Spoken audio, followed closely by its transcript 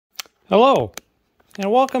Hello,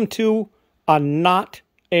 and welcome to a not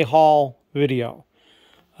a haul video.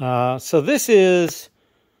 So this is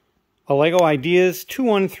a LEGO Ideas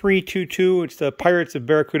 21322. It's the Pirates of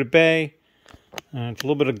Barracuda Bay. It's a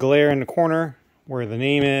little bit of glare in the corner where the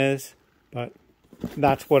name is, but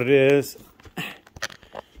that's what it is.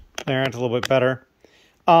 There, it's a little bit better.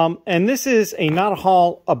 And this is a not a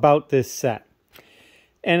haul about this set.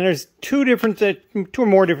 And there's two or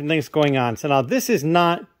more different things going on. So now this is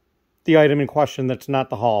not the item in question. That's not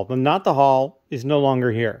the haul. The not the haul is no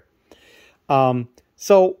longer here.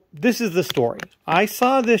 So this is the story. I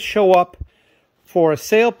saw this show up for a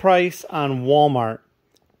sale price on Walmart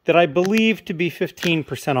that I believe to be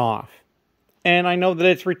 15% off. And I know that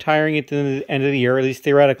it's retiring at the end of the year, at least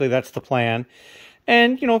theoretically that's the plan.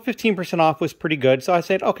 And, you know, 15% off was pretty good. So I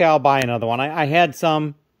said, okay, I'll buy another one. I had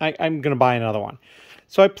some. I'm going to buy another one.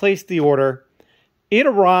 So I placed the order. It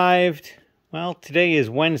arrived, well, today is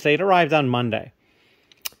Wednesday. It arrived on Monday.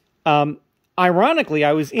 Ironically,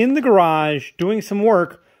 I was in the garage doing some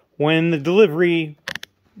work when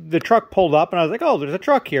the truck pulled up, and I was like, oh, there's a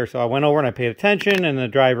truck here. So I went over and I paid attention, and the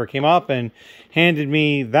driver came up and handed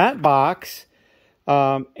me that box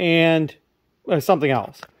and something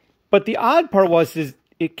else. But the odd part was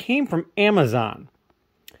it came from Amazon.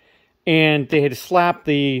 And they had slapped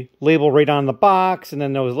the label right on the box, and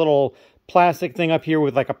then there was a little plastic thing up here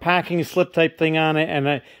with like a packing slip type thing on it.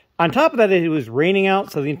 And on top of that, it was raining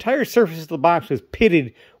out, so the entire surface of the box was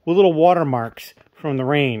pitted with little watermarks from the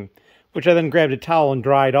rain, which I then grabbed a towel and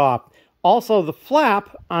dried off. Also, the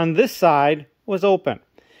flap on this side was open.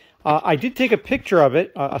 I did take a picture of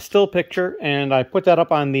it, a still picture, and I put that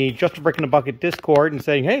up on the Just a Brick in a Bucket Discord and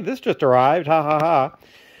saying, hey, this just arrived, ha ha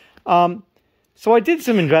ha. So I did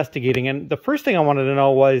some investigating, and the first thing I wanted to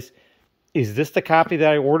know was, is this the copy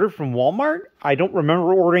that I ordered from Walmart? I don't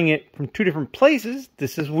remember ordering it from two different places.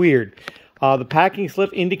 This is weird. The packing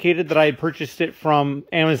slip indicated that I had purchased it from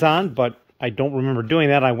Amazon, but I don't remember doing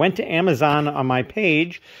that. I went to Amazon on my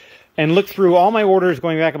page and looked through all my orders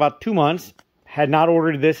going back about 2 months. Had not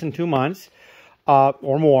ordered this in 2 months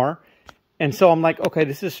or more. And so I'm like, okay,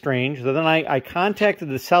 this is strange. So then I contacted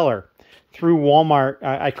the seller through Walmart.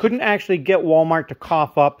 I couldn't actually get Walmart to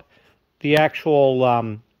cough up the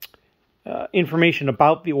actual information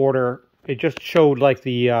about the order. It just showed like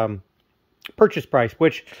the purchase price,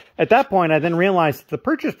 which at that point I then realized the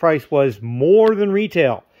purchase price was more than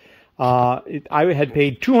retail. I had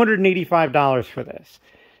paid $285 for this.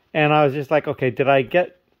 And I was just like, okay, did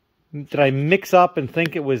I mix up and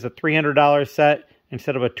think it was a $300 set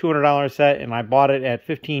instead of a $200 set, and I bought it at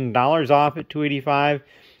 $15 off at $285?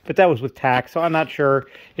 But that was with tax, so I'm not sure.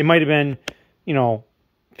 It might have been, you know,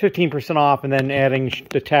 15% off and then adding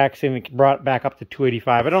the tax and it brought it back up to $285.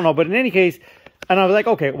 I don't know, but in any case, and I was like,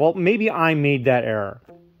 okay, well, maybe I made that error.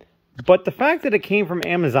 But the fact that it came from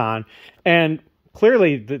Amazon, and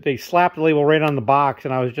clearly they slapped the label right on the box,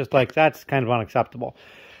 and I was just like, that's kind of unacceptable.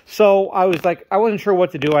 So I was like, I wasn't sure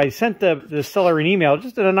what to do. I sent the seller an email,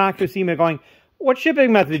 just an innocuous email going, what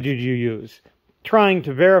shipping method did you use? Trying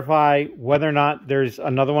to verify whether or not there's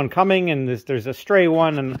another one coming and there's a stray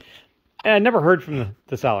one. And I never heard from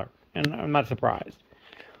the seller, and I'm not surprised.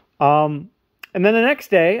 And then the next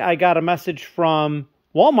day, I got a message from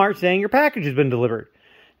Walmart saying your package has been delivered.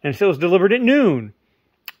 And so it was delivered at noon.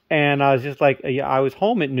 And I was just like, yeah, I was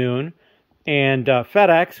home at noon. And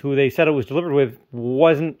FedEx, who they said it was delivered with,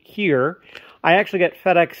 wasn't here. I actually get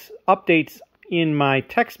FedEx updates in my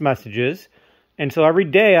text messages. And so every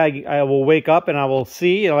day I will wake up and I will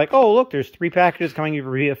see, like, oh, look, there's 3 packages coming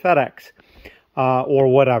via FedEx or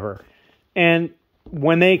whatever. And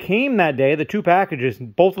when they came that day, the 2 packages,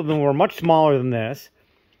 both of them were much smaller than this.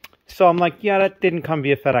 So I'm like, yeah, that didn't come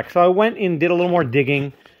via FedEx. So I went and did a little more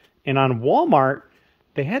digging. And on Walmart,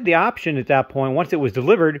 they had the option at that point, once it was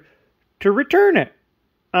delivered, to return it.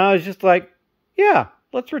 And I was just like, yeah,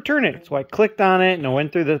 let's return it. So I clicked on it and I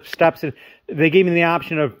went through the steps, and they gave me the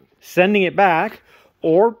option of sending it back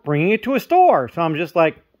or bringing it to a store. So I'm just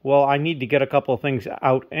like, well, I need to get a couple of things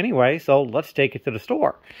out anyway, so let's take it to the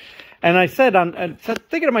store. And I said,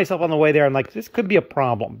 thinking to myself on the way there, I'm like, this could be a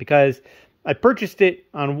problem because I purchased it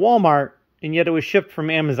on Walmart and yet it was shipped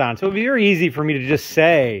from Amazon. So it would be very easy for me to just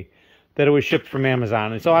say that it was shipped from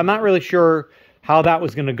Amazon. And so I'm not really sure how that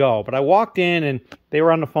was going to go. But I walked in and they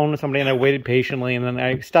were on the phone with somebody and I waited patiently. And then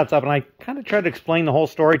I stepped up and I kind of tried to explain the whole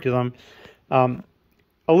story to them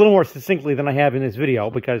a little more succinctly than I have in this video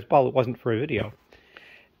because, well, it wasn't for a video.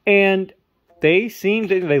 And they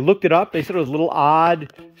looked it up. They said it was a little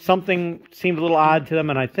odd. Something seemed a little odd to them.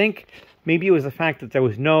 And I think maybe it was the fact that there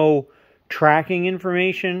was no tracking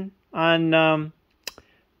information on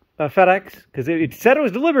FedEx, because it said it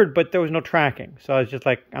was delivered, but there was no tracking. So I was just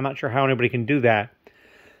like, I'm not sure how anybody can do that.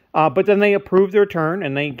 But then they approved the return,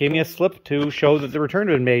 and they gave me a slip to show that the return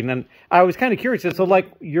had been made. And I was kind of curious. So,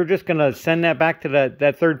 like, you're just going to send that back to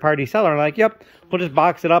that third-party seller? And I'm like, yep, we'll just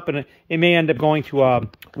box it up, and it may end up going to a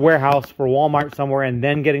warehouse for Walmart somewhere and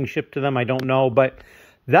then getting shipped to them. I don't know. But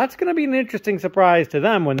that's going to be an interesting surprise to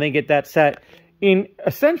them when they get that set in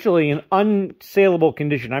essentially an unsaleable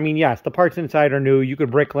condition. I mean, yes, the parts inside are new. You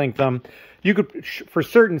could brick link them. You could, for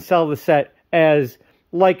certain, sell the set as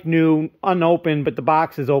like new, unopened, but the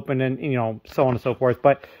box is open, and you know, so on and so forth.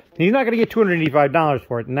 But he's not going to get $285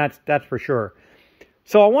 for it, and that's for sure.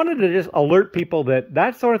 So I wanted to just alert people that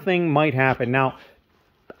that sort of thing might happen. Now,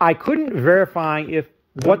 I couldn't verify if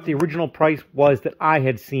what the original price was that I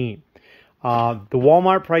had seen. The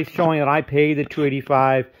Walmart price showing that I paid the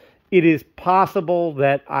 $285. It is possible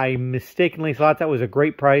that I mistakenly thought that was a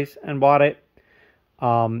great price and bought it.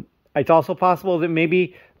 It's also possible that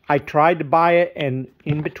maybe I tried to buy it, and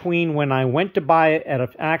in between when I went to buy it at an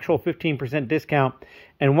actual 15% discount,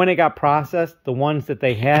 and when it got processed, the ones that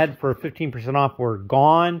they had for 15% off were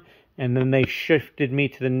gone, and then they shifted me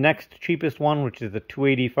to the next cheapest one, which is the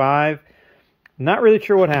 $285. Not really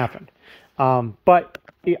sure what happened. But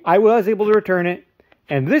I was able to return it,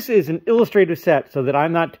 and this is an illustrative set so that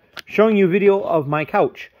I'm not showing you a video of my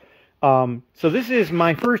couch. So this is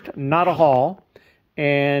my first not a haul.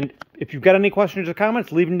 And if you've got any questions or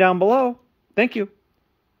comments, leave them down below. Thank you.